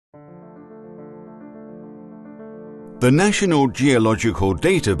The National Geological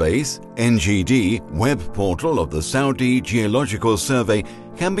Database (NGD) web portal of the Saudi Geological Survey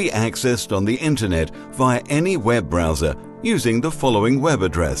can be accessed on the Internet via any web browser using the following web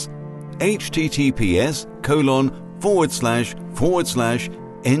address: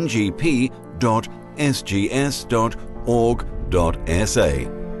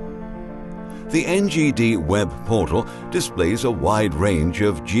 https://ngp.sgs.org.sa. The NGD web portal displays a wide range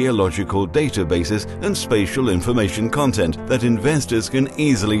of geological databases and spatial information content that investors can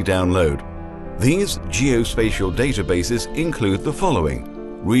easily download. These geospatial databases include the following: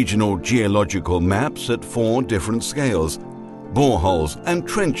 regional geological maps at 4 different scales, boreholes and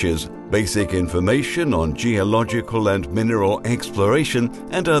trenches, basic information on geological and mineral exploration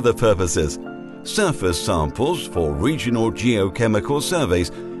and other purposes, surface samples for regional geochemical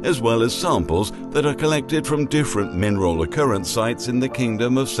surveys, as well as samples that are collected from different mineral occurrence sites in the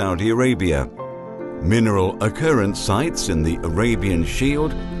Kingdom of Saudi Arabia, mineral occurrence sites in the Arabian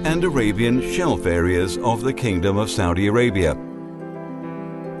Shield and Arabian Shelf areas of the Kingdom of Saudi Arabia.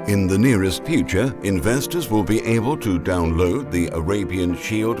 In the nearest future, investors will be able to download the Arabian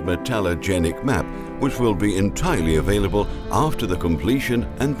Shield metallogenic map, which will be entirely available after the completion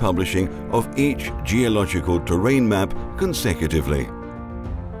and publishing of each geological terrain map consecutively.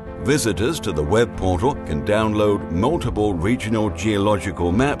 Visitors to the web portal can download multiple regional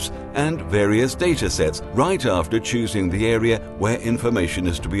geological maps and various datasets right after choosing the area where information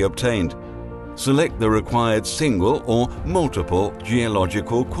is to be obtained. Select the required single or multiple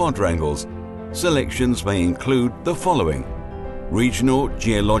geological quadrangles. Selections may include the following: regional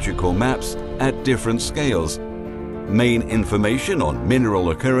geological maps at different scales, main information on mineral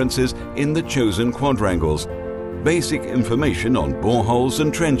occurrences in the chosen quadrangles, basic information on boreholes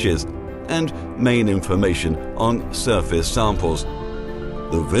and trenches, and main information on surface samples.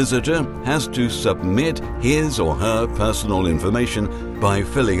 The visitor has to submit his or her personal information by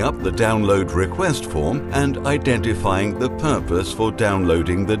filling up the download request form and identifying the purpose for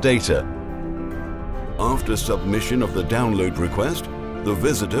downloading the data. After submission of the download request, the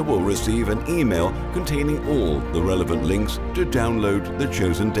visitor will receive an email containing all the relevant links to download the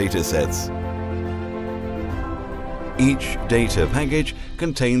chosen datasets. Each data package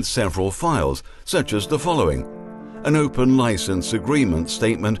contains several files, such as the following: an open license agreement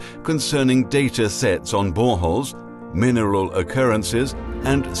statement concerning data sets on boreholes, mineral occurrences,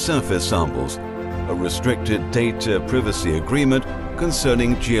 and surface samples, a restricted data privacy agreement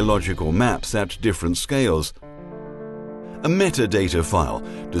concerning geological maps at different scales, a metadata file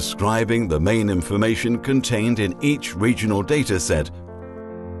describing the main information contained in each regional data set,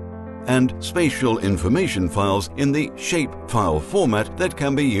 and spatial information files in the shapefile format that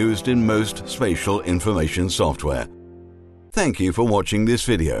can be used in most spatial information software. Thank you for watching this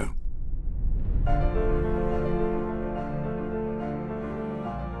video.